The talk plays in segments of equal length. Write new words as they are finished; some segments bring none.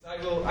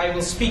I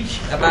will speak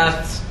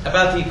about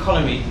the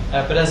economy,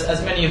 but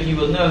as many of you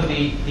will know,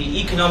 the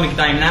economic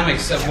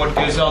dynamics of what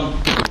goes on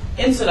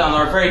in Sudan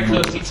are very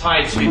closely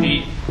tied to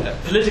the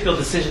political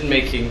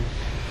decision-making.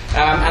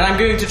 And I'm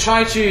going to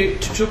try to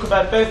talk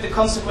about both the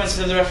consequences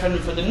of the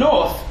referendum for the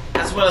North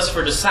as well as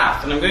for the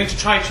South. And I'm going to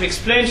try to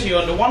explain to you,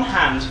 on the one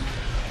hand,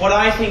 what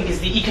I think is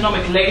the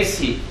economic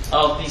legacy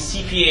of the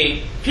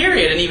CPA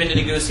period and even the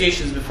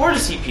negotiations before the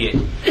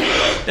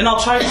CPA. Then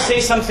I'll try to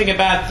say something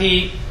about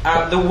the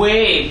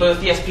way both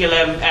the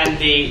SPLM and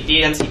the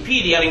NCP,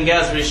 the Al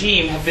Ingaz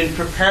regime, have been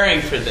preparing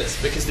for this,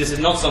 because this is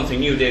not something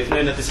new. They've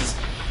known that this has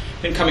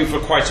been coming for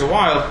quite a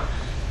while.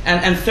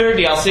 And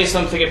thirdly, I'll say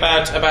something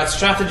about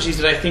strategies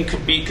that I think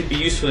could be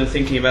useful in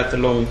thinking about the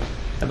long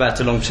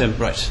term.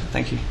 Right.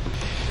 Thank you.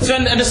 So,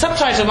 and the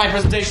subtitle of my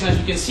presentation, as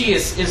you can see,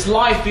 is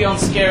Life Beyond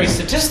Scary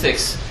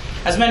Statistics.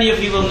 As many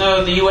of you will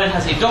know, the UN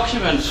has a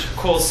document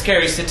called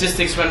Scary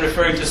Statistics when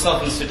referring to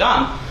Southern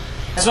Sudan.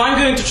 And so I'm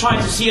going to try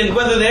to see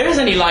whether there is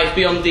any life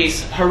beyond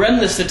these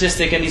horrendous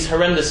statistics and these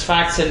horrendous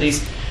facts and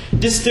these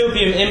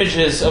dystopian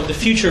images of the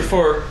future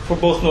for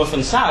both North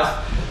and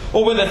South,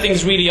 or whether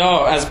things really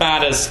are as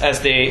bad as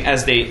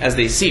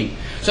they seem.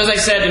 So as I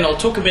said, I'll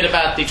talk a bit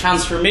about the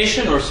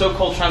transformation, or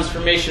so-called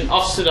transformation,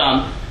 of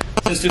Sudan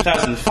since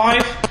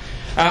 2005.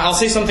 I'll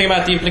say something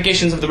about the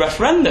implications of the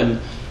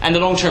referendum and the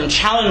long-term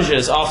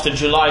challenges after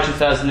July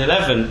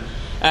 2011,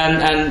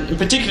 and in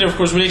particular, of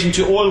course, relating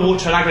to oil,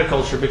 water and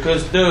agriculture,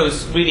 because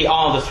those really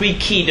are the three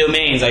key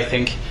domains, I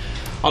think,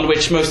 on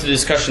which most of the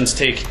discussions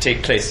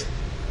take place.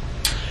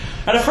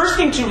 Now, the first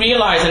thing to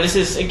realize, and this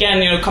is,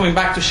 again, coming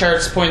back to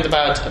Sherrod's point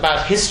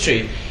about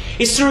history,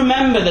 is to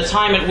remember the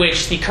time at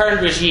which the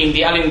current regime,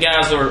 the Al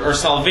Ingaz or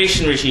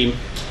Salvation regime,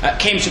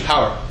 came to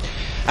power.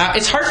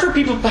 It's hard for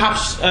people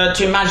perhaps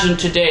to imagine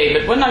today,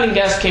 but when Al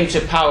Ingaz came to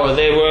power,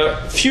 there were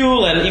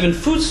fuel and even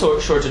food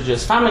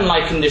shortages,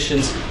 famine-like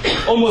conditions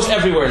almost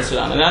everywhere in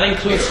Sudan, and that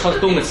includes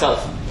Khartoum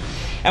itself.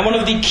 And one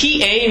of the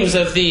key aims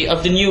of the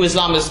new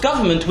Islamist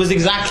government was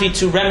exactly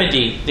to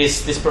remedy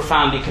this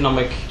profound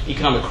economic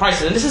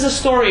crisis. And this is a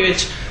story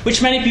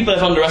which many people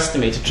have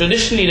underestimated.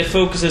 Traditionally, the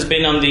focus has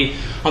been on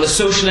the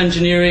social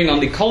engineering,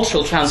 on the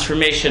cultural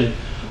transformation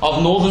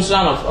of northern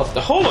Sudan, of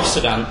the whole of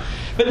Sudan,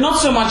 but not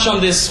so much on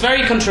this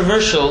very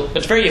controversial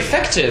but very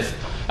effective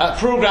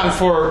program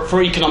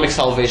for economic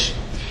salvation.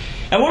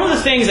 And one of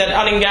the things that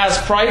Al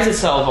Ingaz prides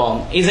itself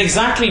on is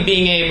exactly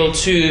being able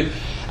to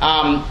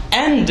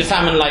end the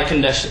famine-like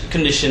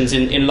conditions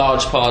in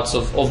large parts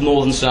of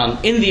northern Sudan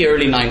in the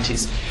early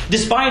 90s,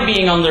 despite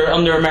being under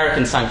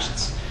American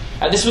sanctions.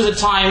 This was a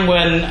time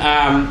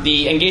when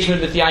the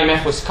engagement with the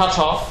IMF was cut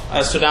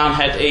off. Sudan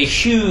had a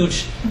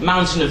huge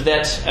mountain of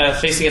debt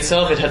facing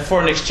itself. It had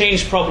foreign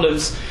exchange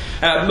problems.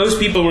 Most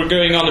people were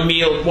going on a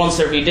meal once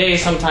every day,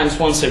 sometimes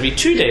once every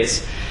 2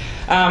 days.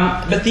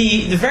 But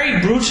the very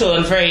brutal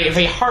and very,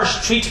 very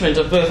harsh treatment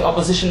of both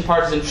opposition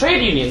parties and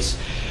trade unions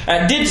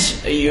did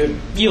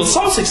yield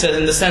some success,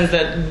 in the sense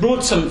that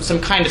brought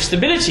some kind of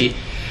stability,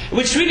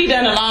 which really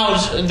then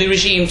allowed the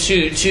regime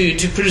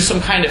to produce some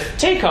kind of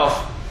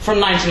takeoff from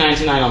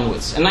 1999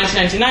 onwards. And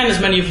 1999,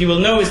 as many of you will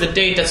know, is the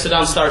date that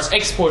Sudan starts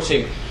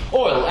exporting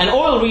oil. And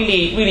oil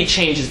really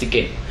changes the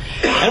game.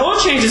 And oil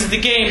changes the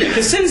game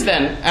because since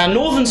then,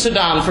 northern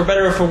Sudan, for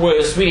better or for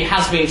worse, really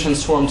has been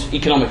transformed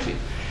economically.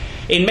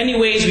 In many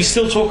ways, we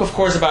still talk, of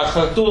course, about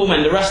Khartoum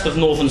and the rest of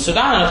northern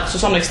Sudan, and to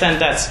some extent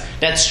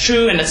that's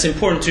true, and it's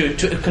important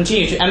to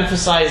continue to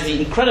emphasize the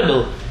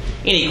incredible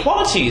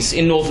inequalities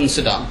in northern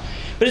Sudan.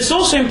 But it's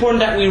also important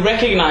that we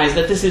recognize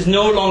that this is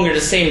no longer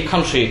the same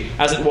country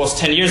as it was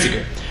 10 years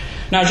ago.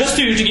 Now, just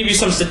to give you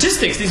some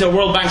statistics, these are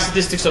World Bank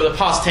statistics of the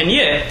past 10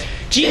 years,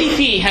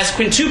 GDP has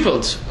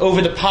quintupled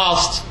over the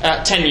past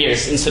 10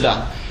 years in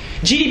Sudan.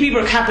 GDP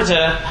per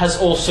capita has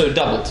also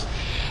doubled.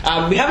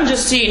 We haven't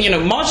just seen,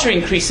 monetary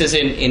increases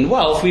in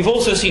wealth. We've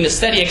also seen a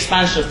steady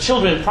expansion of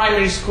children in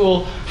primary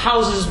school,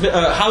 houses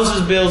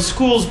built,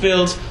 schools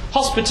built,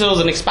 hospitals,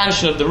 an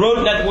expansion of the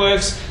road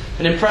networks,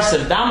 an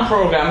impressive dam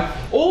program.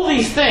 All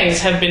these things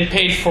have been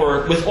paid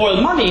for with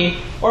oil money,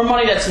 or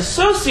money that's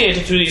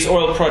associated to these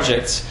oil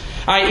projects,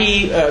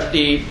 i.e.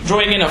 the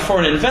drawing in of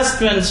foreign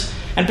investment,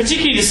 and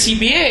particularly the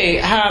CPA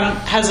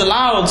has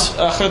allowed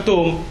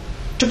Khartoum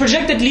to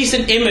project at least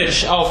an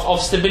image of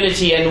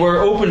stability, and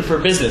we're open for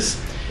business.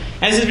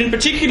 And this has been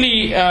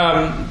particularly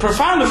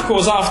profound, of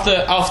course,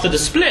 after the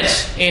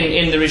split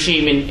in the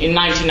regime in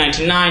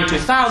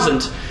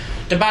 1999-2000,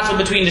 the battle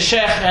between the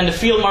Sheikh and the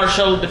Field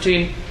Marshal,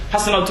 between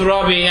Hassan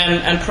al-Turabi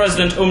and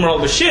President Umar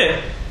al-Bashir,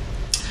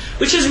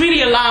 which has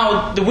really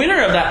allowed the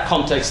winner of that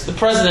context, the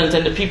president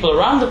and the people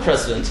around the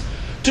president,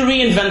 to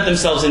reinvent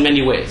themselves in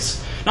many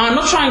ways. Now, I'm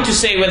not trying to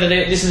say whether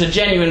this is a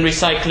genuine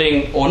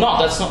recycling or not.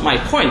 That's not my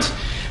point.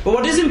 But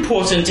what is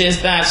important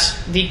is that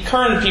the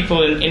current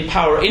people in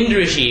power in the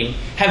regime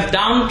have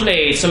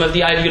downplayed some of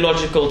the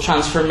ideological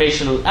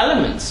transformational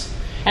elements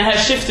and have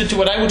shifted to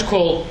what I would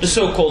call the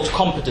so-called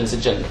competence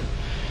agenda.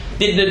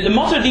 The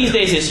motto these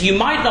days is, you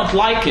might not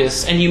like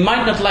us and you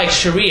might not like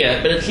Sharia,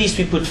 but at least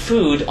we put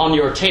food on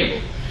your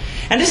table.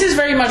 And this is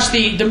very much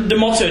the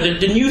motto,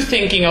 the new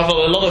thinking of a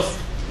lot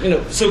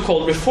of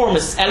so-called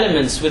reformist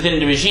elements within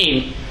the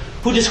regime,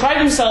 who describe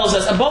themselves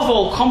as, above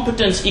all,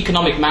 competent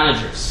economic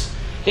managers.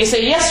 They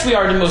say, yes, we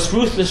are the most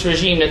ruthless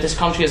regime that this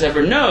country has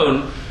ever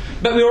known,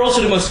 but we are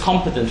also the most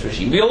competent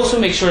regime. We also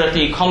make sure that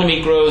the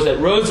economy grows, that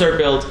roads are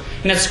built,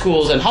 and that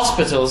schools and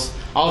hospitals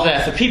are there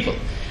for people.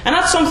 And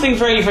that's something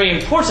very, very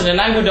important, and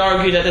I would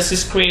argue that this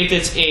has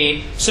created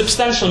a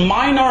substantial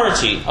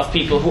minority of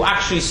people who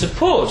actually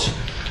support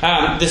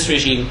this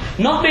regime,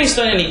 not based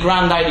on any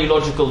grand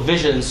ideological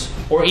visions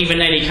or even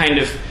any kind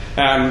of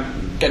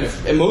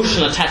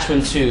emotional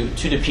attachment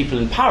to the people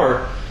in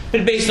power,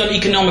 but based on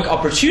economic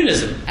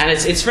opportunism. And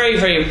it's very,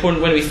 very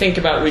important when we think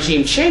about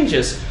regime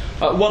changes,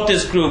 what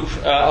this group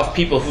of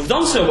people who've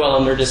done so well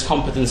under this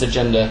competence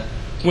agenda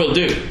will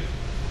do.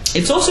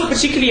 It's also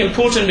particularly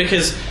important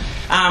because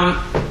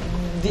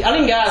the Al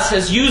Inghaz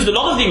has used a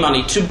lot of the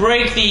money to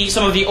break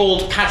some of the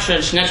old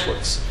patronage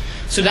networks.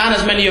 Sudan,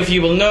 as many of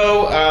you will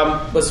know,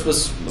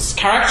 was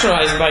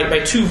characterized by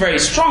two very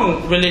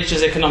strong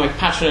religious economic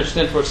patronage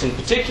networks in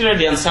particular,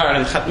 the Ansar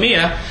and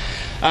Khatmiya.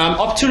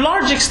 Up to a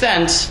large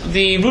extent,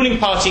 the ruling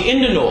party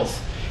in the north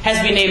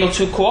has been able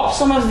to co-opt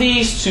some of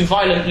these, to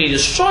violently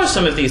destroy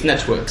some of these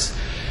networks,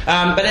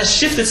 but has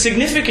shifted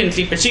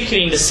significantly,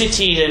 particularly in the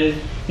cities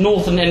in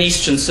northern and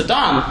eastern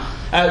Sudan,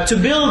 to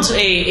build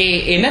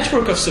a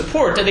network of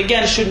support that,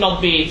 again, should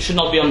not be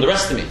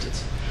underestimated.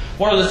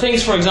 One of the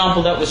things, for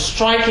example, that was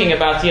striking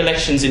about the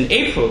elections in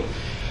April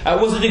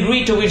was the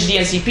degree to which the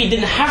NCP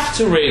didn't have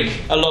to rig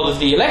a lot of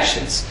the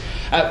elections,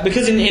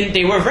 because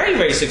they were very,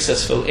 very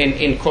successful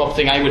in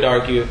co-opting, I would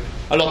argue,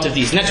 a lot of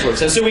these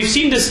networks. And so we've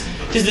seen this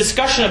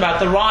discussion about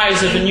the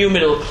rise of a new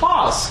middle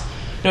class,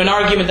 an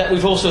argument that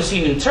we've also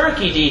seen in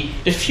Turkey,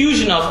 the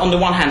fusion of, on the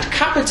one hand,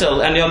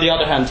 capital, and on the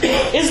other hand,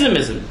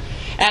 Islamism.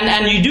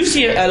 And you do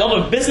see a lot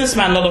of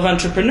businessmen, a lot of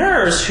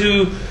entrepreneurs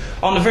who,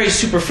 on a very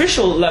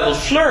superficial level,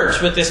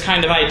 flirt with this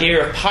kind of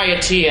idea of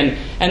piety and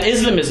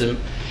Islamism.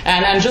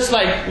 And just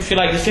like, if you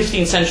like, the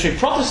 15th century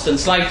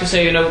Protestants like to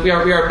say, we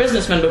are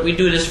businessmen, but we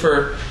do this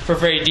for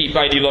very deep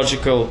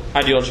ideological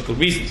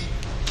reasons.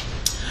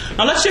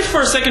 Now let's shift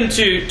for a second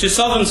to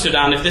southern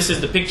Sudan, if this is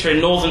the picture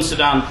in northern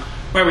Sudan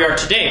where we are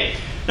today.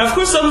 Now, of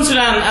course, southern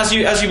Sudan, as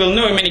you will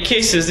know in many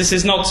cases, this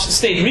is not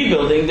state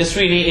rebuilding, this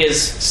really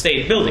is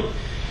state building.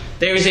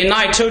 There is a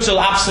nigh total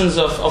absence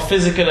of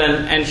physical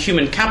and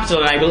human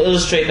capital, and I will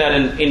illustrate that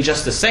in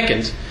just a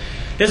second.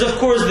 There's, of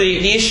course,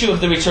 the issue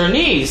of the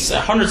returnees,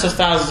 hundreds of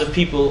thousands of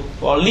people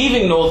who are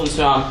leaving northern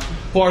Sudan,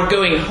 who are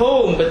going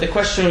home, but the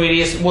question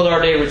really is, what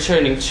are they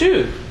returning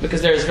to?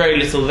 Because there is very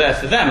little there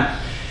for them.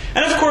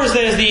 And of course,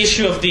 there's the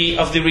issue of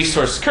the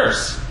resource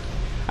curse.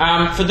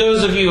 For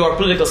those of you who are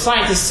political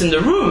scientists in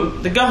the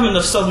room, the government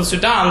of southern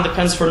Sudan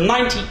depends for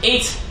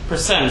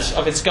 98%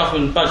 of its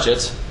government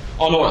budget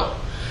on oil.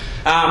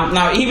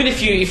 Now, even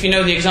if you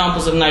know the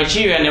examples of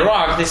Nigeria and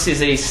Iraq, this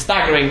is a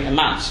staggering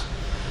amount.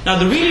 Now,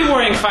 the really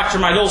worrying factor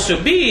might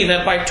also be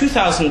that by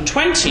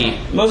 2020,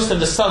 most of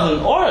the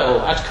southern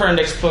oil at the current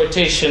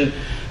exploitation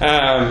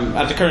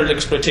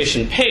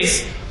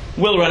pace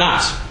will run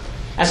out.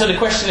 And so the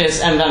question is,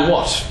 and then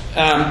what?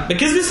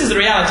 Because this is the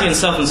reality in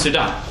southern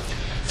Sudan.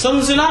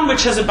 Southern Sudan,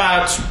 which has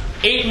about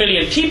 8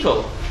 million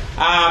people,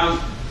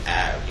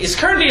 is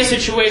currently in a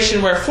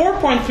situation where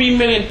 4.3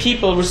 million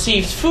people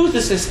received food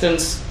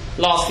assistance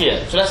last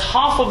year. So that's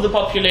half of the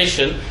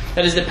population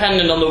that is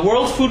dependent on the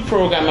World Food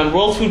Programme and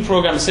World Food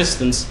Programme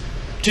assistance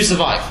to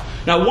survive.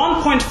 Now,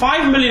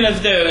 1.5 million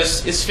of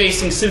those is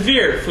facing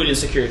severe food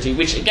insecurity,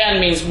 which again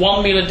means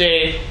 1 meal a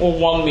day or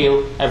 1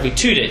 meal every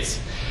 2 days.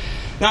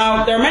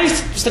 Now, there are many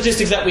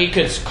statistics that we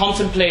could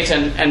contemplate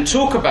and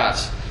talk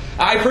about.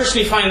 I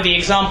personally find the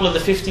example of the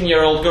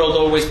 15-year-old girl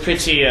always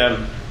pretty... it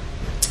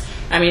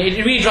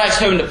really drives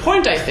home the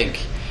point, I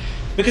think.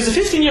 Because a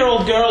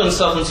 15-year-old girl in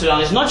southern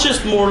Sudan is not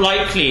just more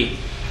likely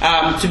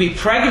to be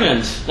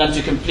pregnant than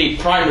to complete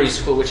primary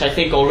school, which I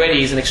think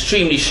already is an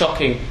extremely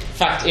shocking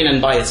fact in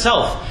and by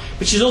itself,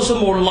 but she's also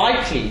more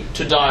likely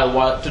to die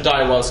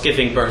whilst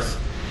giving birth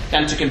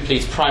than to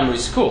complete primary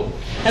school.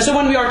 And so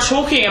when we are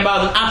talking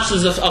about an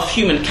absence of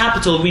human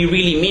capital, we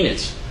really mean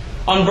it.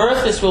 On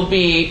birth, this will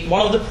be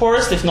one of the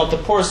poorest, if not the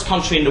poorest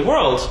country in the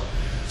world.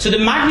 So the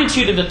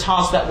magnitude of the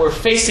task that we're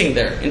facing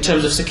there, in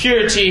terms of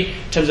security,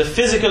 in terms of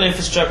physical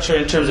infrastructure,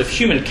 in terms of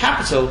human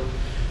capital,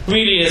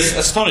 really is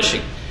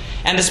astonishing.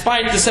 And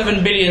despite the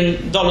 $7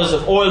 billion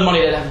of oil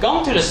money that have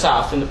gone to the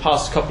south in the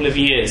past couple of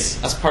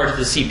years as part of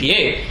the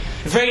CPA,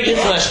 very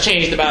little has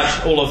changed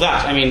about all of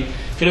that. I mean,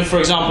 if you look, for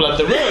example, at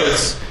the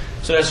roads,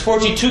 so there's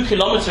 42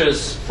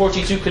 kilometers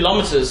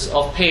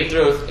of paved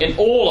road in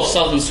all of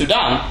southern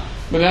Sudan.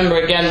 Remember,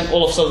 again,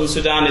 all of southern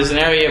Sudan is an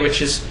area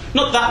which is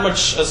not that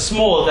much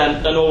smaller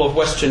than all of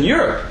Western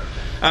Europe,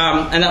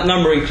 and that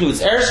number includes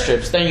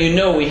airstrips. Then you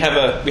know we have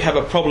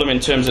a problem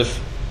in terms of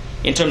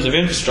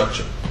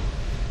infrastructure.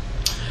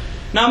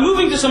 Now,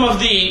 moving to some of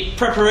the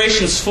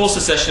preparations for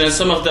secession and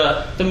some of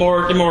the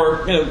more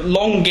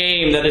long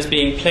game that is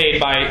being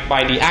played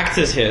by the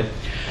actors here.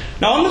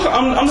 Now,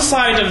 on the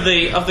side of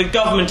the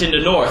government in the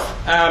north,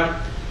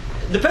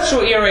 the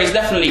petrol era is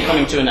definitely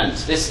coming to an end.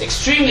 This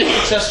extremely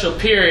successful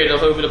period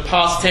of over the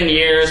past 10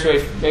 years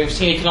where we've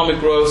seen economic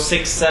growth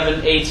 6,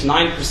 7, 8,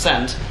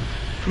 9%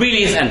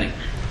 really is ending.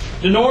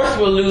 The North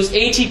will lose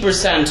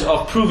 80%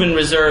 of proven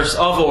reserves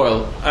of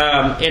oil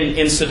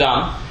in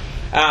Sudan.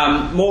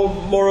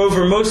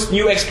 Moreover, most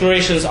new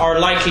explorations are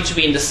likely to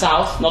be in the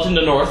south, not in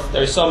the north.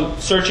 There is some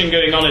searching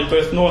going on in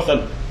both North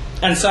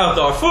and South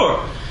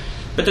Darfur.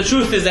 But the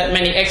truth is that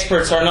many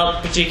experts are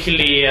not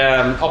particularly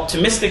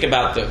optimistic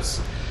about those.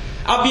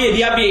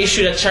 The Abyei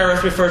issue that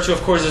Sharaf referred to,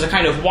 of course, is a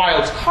kind of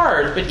wild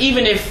card. But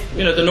even if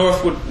the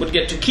North would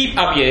get to keep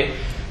Abyei,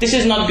 this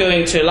is not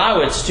going to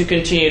allow it to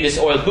continue this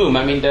oil boom.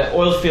 I mean, the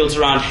oil fields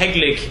around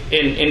Heglig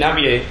in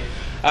Abyei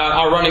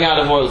are running out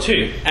of oil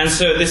too. And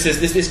so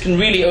this can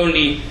really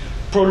only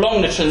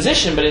prolong the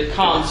transition, but it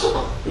can't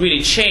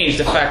really change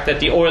the fact that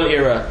the oil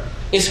era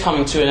is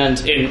coming to an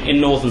end in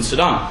northern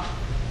Sudan.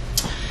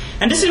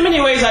 And this, in many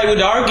ways, I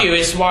would argue,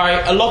 is why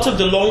a lot of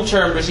the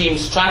long-term regime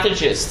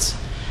strategists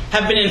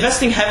have been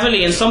investing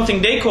heavily in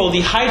something they call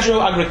the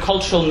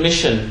hydro-agricultural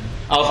mission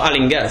of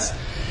Alingaz.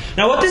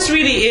 Now, what this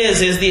really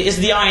is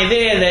the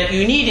idea that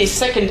you need a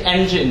second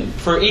engine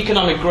for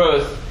economic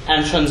growth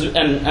and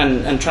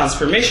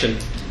transformation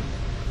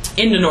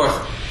in the north.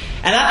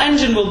 And that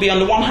engine will be, on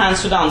the one hand,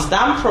 Sudan's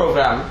dam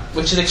program,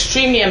 which is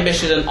extremely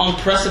ambitious and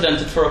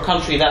unprecedented for a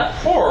country that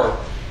poor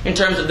in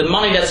terms of the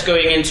money that's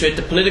going into it,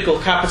 the political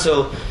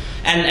capital,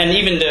 and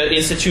even the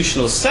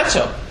institutional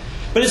setup.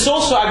 But it's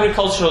also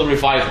agricultural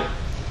revival.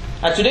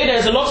 Today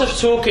there's a lot of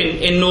talk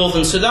in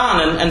northern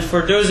Sudan, and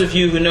for those of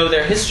you who know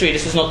their history,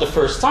 this is not the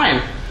first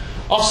time,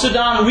 of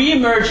Sudan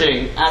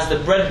re-emerging as the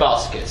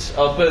breadbasket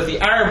of both the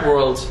Arab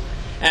world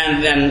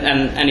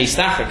and East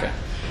Africa.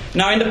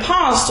 Now, in the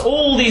past,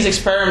 all these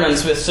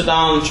experiments with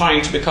Sudan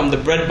trying to become the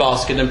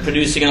breadbasket and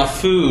producing enough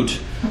food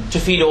to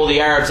feed all the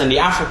Arabs and the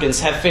Africans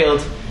have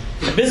failed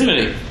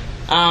abysmally.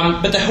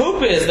 But the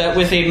hope is that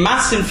with a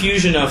mass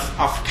infusion of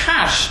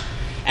cash,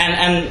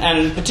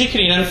 and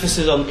particularly an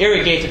emphasis on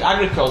irrigated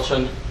agriculture,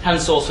 and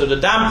hence also the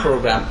dam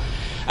program,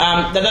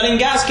 that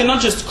Alingaz can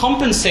not just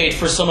compensate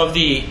for some of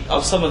the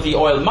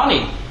oil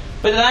money,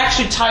 but then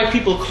actually tie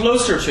people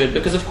closer to it,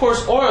 because of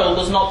course oil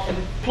does not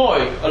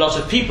employ a lot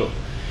of people.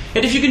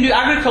 Yet if you can do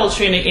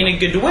agriculture in a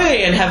good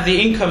way and have the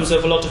incomes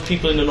of a lot of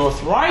people in the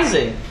north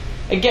rising,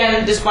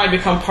 again, this might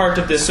become part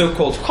of this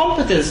so-called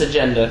competence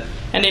agenda,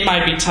 and they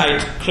might be tied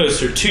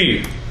closer to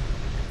you.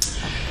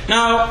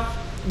 Now,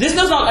 this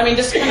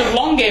kind of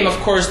long game, of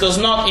course, does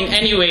not in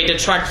any way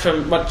detract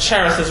from what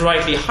Sharaf has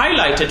rightly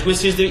highlighted,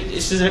 which is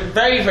this is a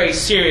very, very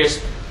serious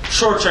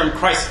short-term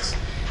crisis.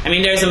 I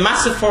mean, there's a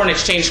massive foreign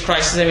exchange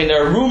crisis. I mean,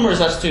 there are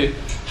rumors as to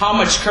how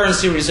much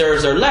currency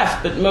reserves are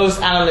left, but most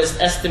analysts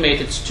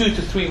estimate it's 2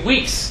 to 3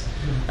 weeks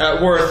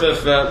worth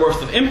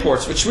of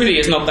imports, which really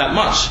is not that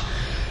much.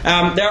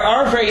 There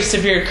are very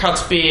severe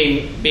cuts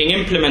being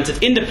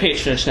implemented in the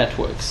patronage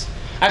networks.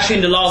 Actually,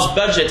 in the last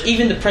budget,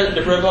 even the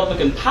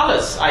Republican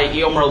palace,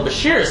 i.e. Omar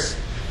al-Bashir's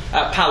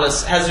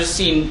palace, has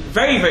seen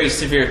very, very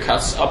severe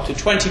cuts, up to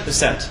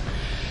 20%.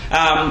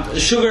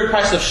 The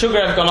prices of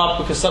sugar have gone up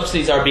because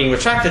subsidies are being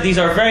retracted. These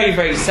are very,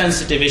 very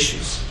sensitive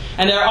issues.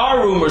 And there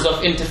are rumors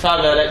of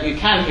intifada that you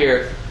can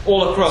hear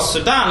all across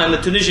Sudan, and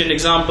the Tunisian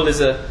example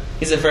is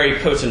a very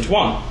potent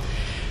one.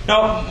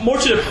 Now, more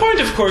to the point,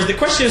 of course, the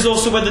question is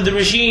also whether the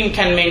regime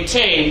can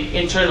maintain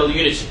internal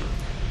unity.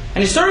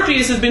 And historically,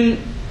 this has been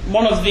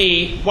one of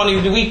the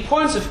weak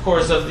points, of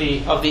course, of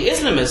the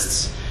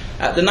Islamists.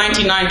 The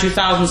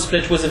 1999-2000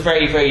 split was a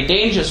very, very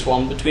dangerous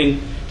one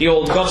between the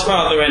old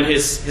godfather and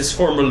his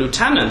former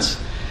lieutenant.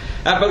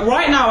 But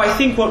right now, I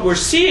think what we're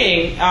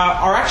seeing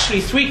are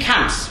actually three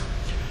camps.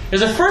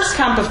 There's a first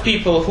camp of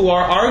people who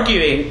are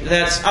arguing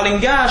that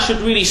Alingaz should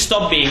really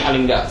stop being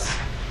Alingaz.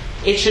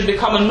 It should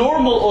become a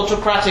normal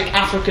autocratic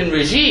African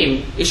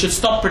regime. It should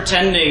stop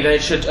pretending that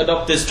it should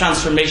adopt this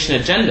transformation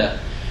agenda.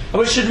 And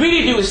what it should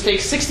really do is take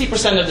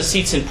 60% of the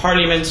seats in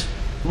parliament,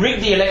 rig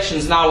the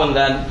elections now and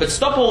then, but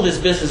stop all this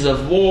business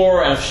of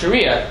war and of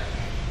Sharia,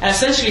 and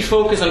essentially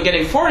focus on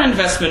getting foreign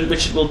investment,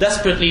 which it will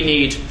desperately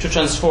need to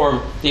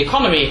transform the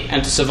economy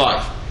and to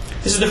survive.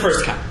 This is the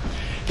first camp.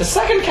 The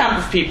second camp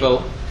of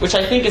people, which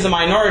I think is a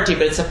minority,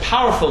 but it's a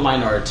powerful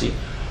minority,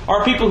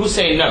 are people who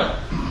say, no,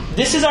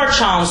 this is our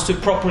chance to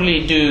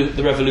properly do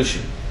the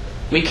revolution.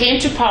 We came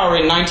to power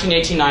in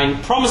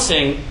 1989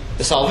 promising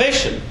the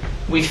salvation.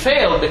 We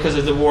failed because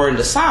of the war in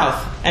the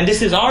south, and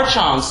this is our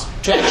chance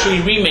to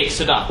actually remake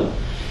Sudan.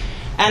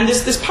 And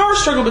this power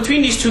struggle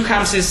between these two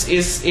camps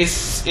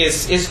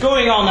is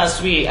going on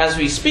as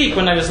we speak.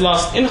 When I was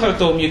last in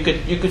Khartoum, you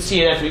could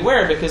see it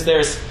everywhere, because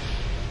there's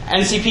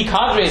NCP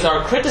cadres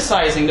are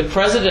criticizing the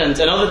president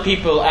and other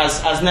people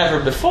as never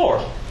before.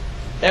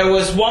 There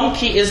was one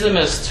key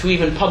Islamist who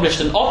even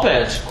published an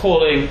op-ed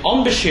calling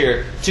on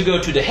Bashir to go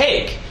to The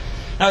Hague.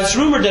 Now, it's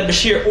rumored that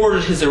Bashir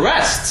ordered his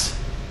arrest,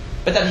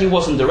 but that he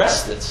wasn't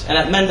arrested. And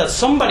that meant that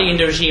somebody in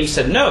the regime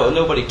said, no,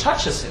 nobody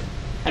touches him.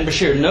 And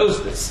Bashir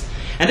knows this.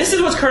 And this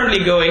is what's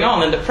currently going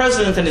on. And the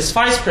president and his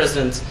vice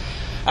president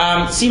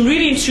seem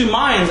really in two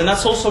minds, and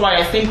that's also why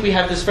I think we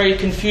have this very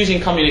confusing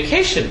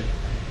communication,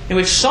 in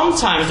which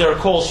sometimes there are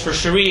calls for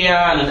Sharia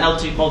and an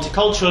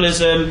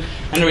multiculturalism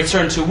and a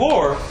return to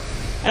war,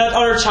 and at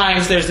other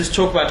times there's this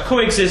talk about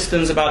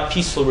coexistence, about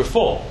peaceful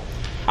reform.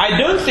 I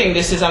don't think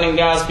this is Alan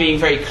Gaz being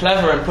very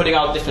clever and putting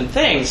out different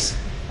things.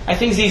 I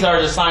think these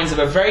are the signs of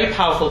a very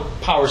powerful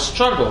power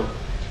struggle.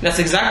 And that's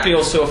exactly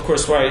also, of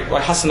course, why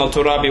Hassan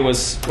al-Turabi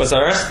was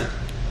arrested.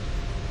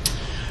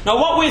 Now,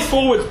 what way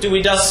forward do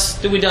we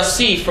thus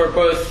see for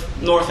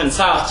both North and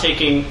South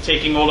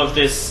taking all of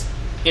this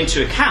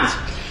into account?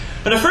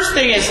 But the first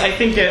thing is, I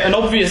think, an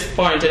obvious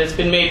point, and it's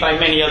been made by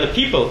many other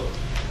people,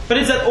 but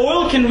it's that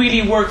oil can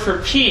really work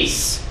for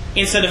peace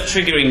instead of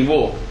triggering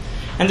war.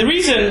 And the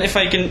reason, if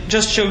I can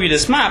just show you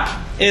this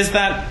map, is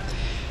that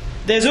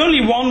there's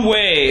only one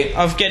way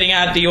of getting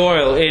at the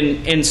oil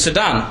in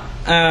Sudan.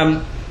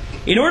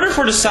 In order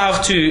for the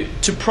South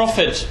to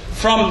profit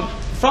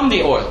from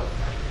the oil,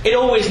 it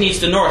always needs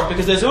the North,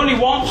 because there's only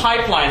one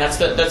pipeline. That's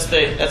the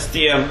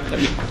let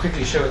me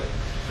quickly show it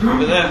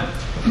over there.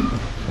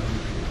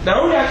 There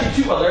are only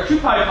actually there are two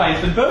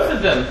pipelines, but both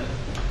of them,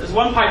 there's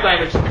one pipeline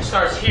which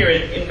starts here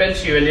in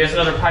Bentiu, and there's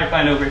another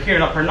pipeline over here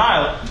in Upper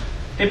Nile.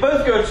 They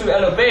both go to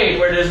El Obeid,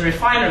 where there's a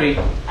refinery,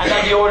 and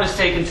then the oil is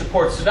taken to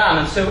Port Sudan.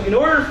 And so in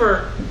order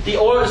for the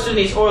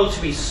Sudanese oil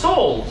to be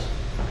sold,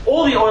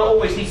 all the oil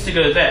always needs to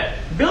go there.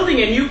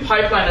 Building a new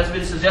pipeline has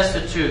been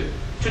suggested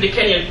to the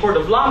Kenyan port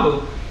of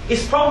Lamu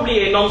is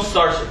probably a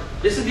non-starter.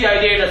 This is the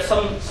idea that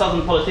some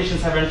southern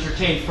politicians have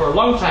entertained for a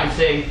long time,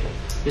 saying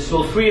this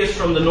will free us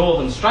from the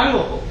northern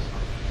stranglehold.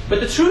 But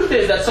the truth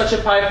is that such a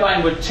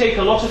pipeline would take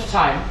a lot of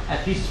time,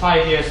 at least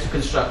 5 years, to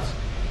construct.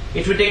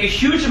 It would take a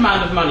huge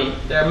amount of money.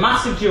 There are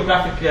massive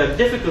geographic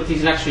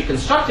difficulties in actually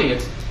constructing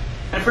it.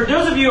 And for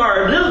those of you who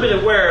are a little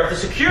bit aware of the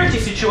security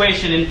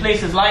situation in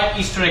places like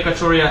Eastern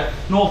Equatoria,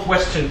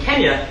 northwestern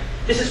Kenya,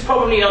 this is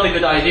probably not a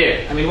good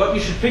idea. I mean, what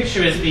you should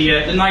picture is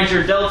the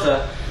Niger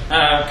Delta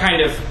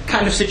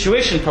kind of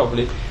situation,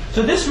 probably.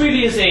 So this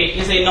really is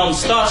a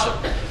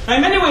non-starter. Now,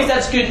 in many ways,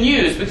 that's good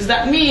news, because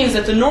that means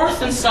that the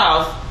North and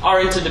South are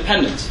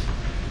interdependent.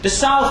 The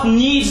South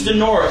needs the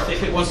North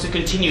if it wants to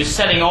continue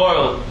selling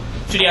oil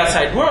to the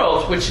outside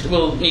world, which it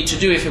will need to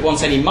do if it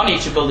wants any money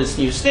to build its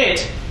new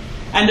state.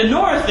 And the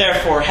North,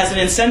 therefore, has an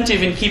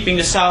incentive in keeping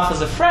the South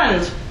as a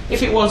friend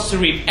if it wants to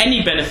reap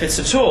any benefits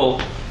at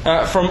all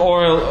from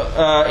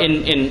oil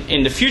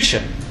in the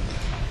future.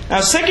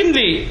 Now,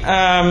 secondly,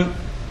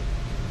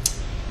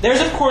 there's,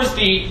 of course,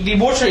 the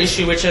water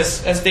issue, which,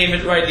 as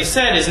David rightly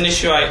said, is an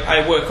issue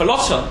I work a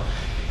lot on.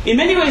 In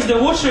many ways, the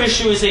water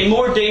issue is a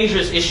more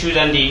dangerous issue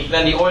than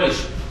the oil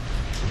issue.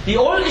 The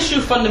oil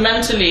issue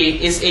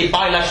fundamentally is a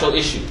bilateral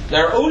issue.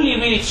 There are only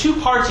really two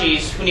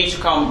parties who need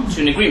to come to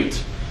an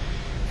agreement.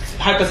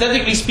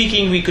 Hypothetically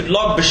speaking, we could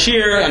lock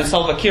Bashir and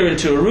Salva Kiir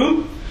into a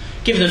room,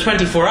 give them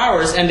 24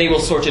 hours, and they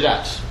will sort it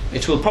out.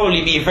 It will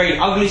probably be a very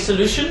ugly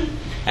solution,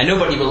 and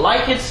nobody will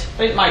like it,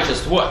 but it might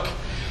just work.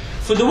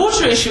 For the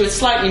water issue, it's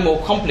slightly more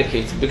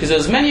complicated, because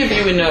as many of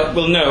you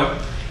will know,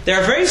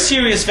 there are very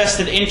serious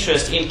vested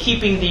interests in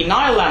keeping the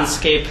Nile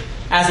landscape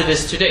as it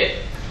is today.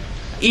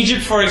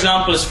 Egypt, for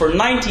example, is for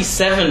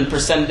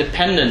 97%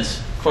 dependent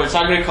for its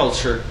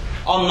agriculture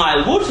on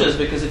Nile waters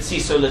because it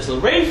sees so little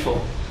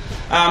rainfall.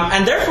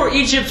 And therefore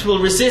Egypt will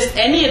resist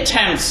any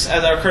attempts,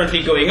 as are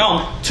currently going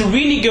on, to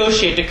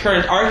renegotiate the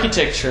current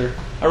architecture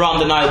around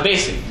the Nile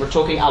basin. We're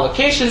talking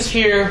allocations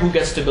here, who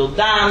gets to build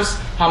dams,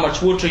 how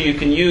much water you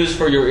can use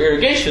for your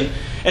irrigation,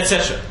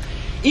 etc.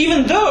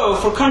 Even though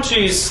for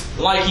countries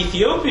like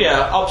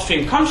Ethiopia,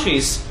 upstream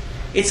countries,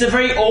 it's a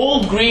very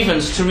old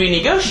grievance to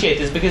renegotiate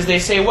this, because they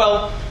say,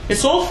 well,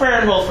 it's all fair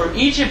and well for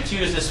Egypt to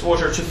use this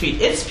water to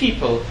feed its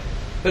people,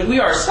 but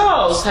we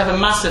ourselves have a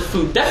massive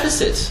food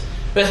deficit,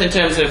 both in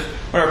terms of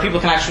what our people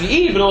can actually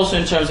eat, but also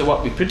in terms of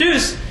what we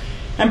produce.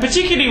 And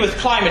particularly with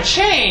climate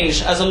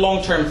change as a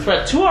long-term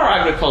threat to our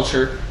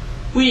agriculture,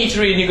 we need to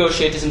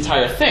renegotiate this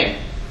entire thing.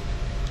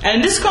 And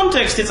in this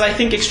context, it's, I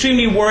think,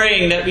 extremely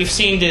worrying that we've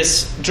seen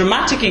this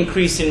dramatic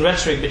increase in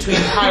rhetoric between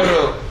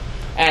Cairo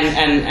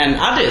and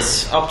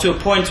Addis, up to a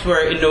point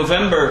where in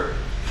November,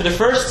 for the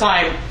first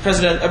time,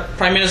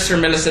 Prime Minister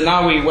Meles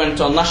Zenawi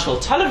went on national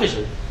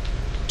television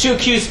to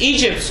accuse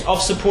Egypt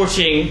of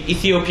supporting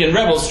Ethiopian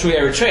rebels through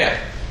Eritrea.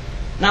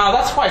 Now,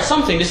 that's quite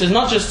something. This is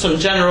not just some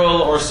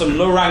general or some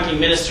low-ranking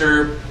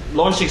minister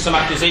launching some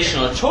accusation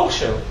on a talk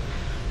show.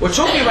 We're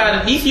talking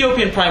about an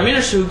Ethiopian Prime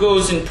Minister who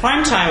goes in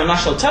prime time on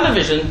national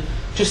television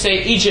to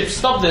say, Egypt,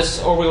 stop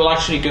this, or we will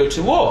actually go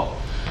to war.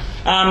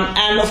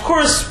 And of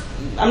course,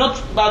 I'm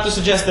not about to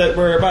suggest that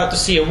we're about to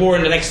see a war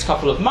in the next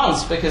couple of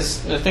months, because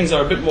things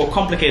are a bit more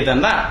complicated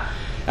than that.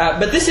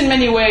 But this, in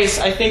many ways,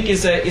 I think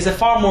is a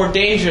far more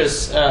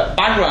dangerous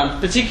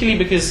background, particularly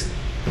because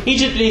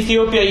Egypt and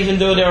Ethiopia, even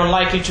though they're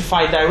unlikely to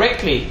fight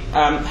directly,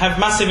 have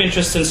massive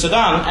interests in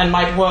Sudan and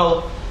might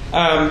well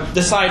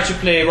decide to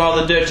play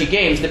rather dirty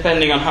games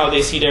depending on how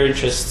they see their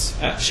interests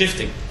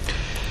shifting.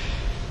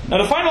 Now,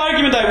 the final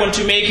argument I want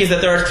to make is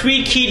that there are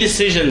three key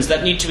decisions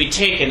that need to be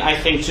taken, I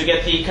think, to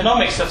get the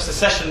economics of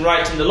secession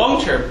right in the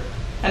long term.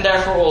 and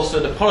therefore also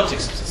the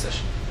politics of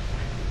secession.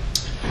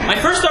 My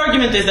first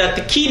argument is that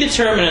the key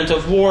determinant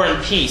of war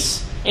and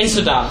peace in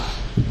Sudan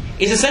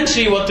is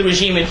essentially what the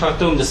regime in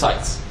Khartoum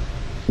decides.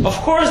 Of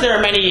course, there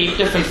are many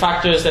different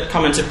factors that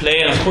come into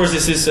play, and of course,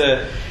 this is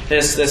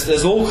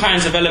there's all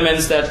kinds of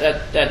elements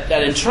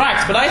that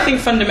interact. But I think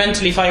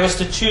fundamentally, if I was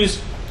to choose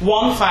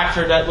one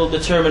factor that will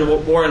determine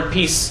what war and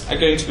peace are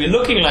going to be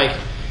looking like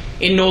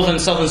in northern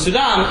southern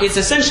Sudan, it's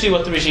essentially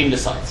what the regime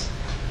decides.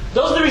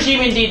 Does the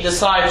regime indeed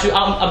decide to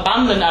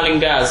abandon Al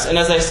Inghaz and,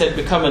 as I said,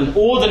 become an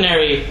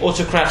ordinary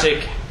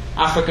autocratic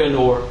African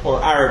or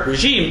Arab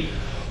regime,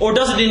 or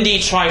does it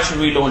indeed try to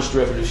relaunch the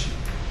revolution?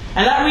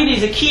 And that really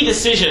is a key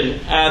decision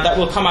that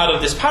will come out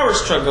of this power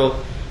struggle,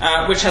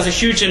 which has a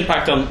huge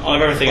impact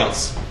on everything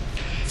else.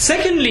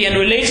 Secondly, and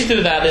related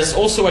to that, is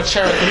also what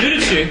Sharaf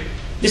alluded to,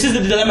 this is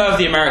the dilemma of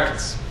the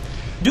Americans.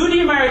 Do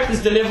the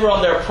Americans deliver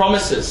on their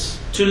promises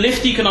to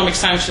lift economic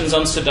sanctions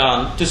on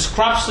Sudan, to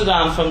scrap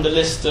Sudan from the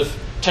list of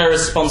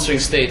terrorist sponsoring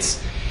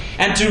states,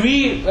 and to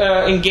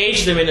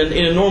re-engage them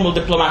in a normal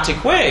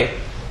diplomatic way?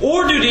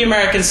 Or do the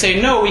Americans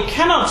say, no, we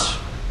cannot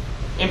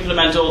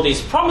implement all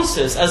these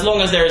promises as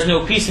long as there is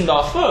no peace in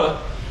Darfur,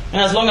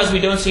 and as long as we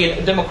don't see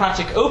a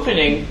democratic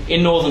opening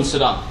in northern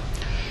Sudan?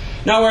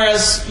 Now,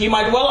 whereas you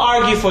might well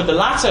argue for the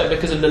latter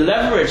because of the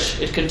leverage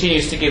it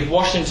continues to give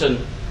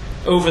Washington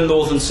over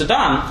northern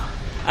Sudan,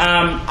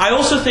 I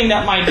also think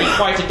that might be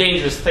quite a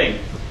dangerous thing,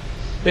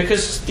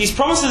 because these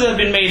promises have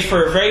been made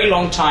for a very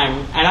long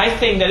time, and I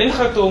think that in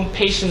Khartoum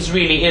patience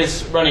really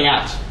is running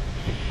out.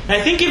 And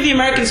I think if the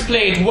Americans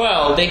play it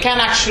well, they can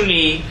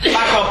actually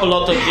back up a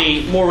lot of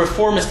the more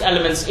reformist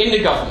elements in the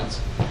government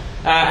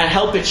and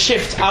help it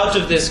shift out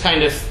of this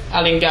kind of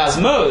Al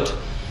Inghaz mode.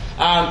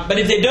 But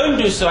if they don't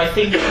do so, I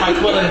think it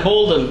might well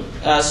embolden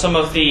some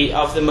of the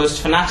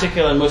most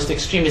fanatical and most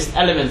extremist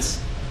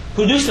elements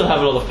who do still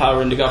have a lot of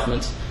power in the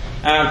government,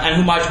 and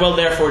who might well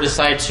therefore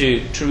decide to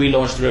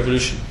relaunch the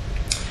revolution.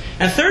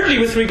 And thirdly,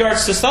 with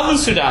regards to southern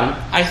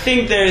Sudan, I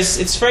think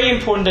it's very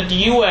important that the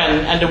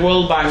UN and the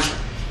World Bank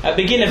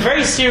begin a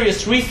very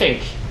serious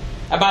rethink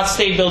about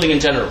state building in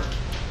general.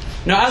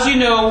 Now, as you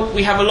know,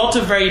 we have a lot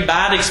of very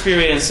bad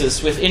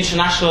experiences with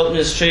international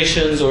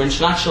administrations or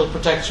international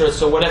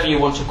protectorates or whatever you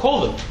want to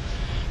call them.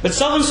 But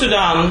southern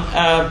Sudan,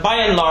 by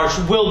and large,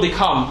 will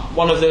become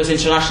one of those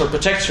international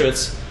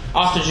protectorates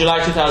after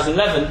July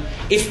 2011,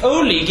 if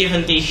only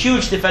given the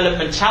huge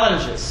development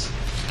challenges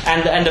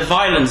and the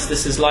violence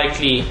this is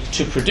likely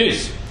to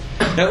produce.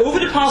 Now, over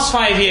the past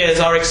 5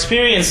 years, our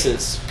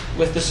experiences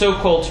with the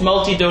so-called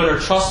multi-donor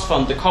trust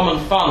fund, the common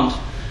fund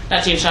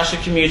that the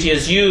international community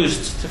has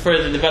used to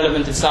further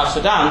development in South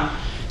Sudan,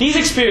 these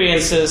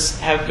experiences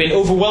have been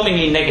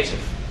overwhelmingly negative.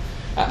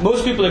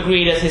 Most people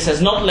agree that this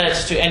has not led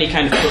to any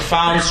kind of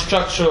profound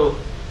structural,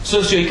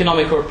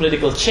 socio-economic or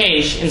political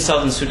change in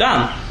southern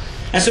Sudan.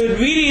 And so it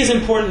really is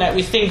important that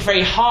we think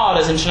very hard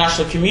as an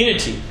international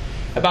community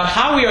about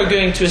how we are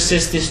going to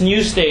assist this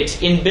new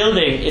state in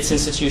building its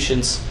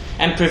institutions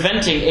and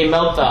preventing a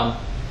meltdown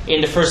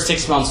in the first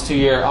 6 months to a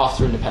year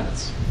after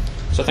independence.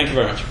 So thank you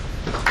very much.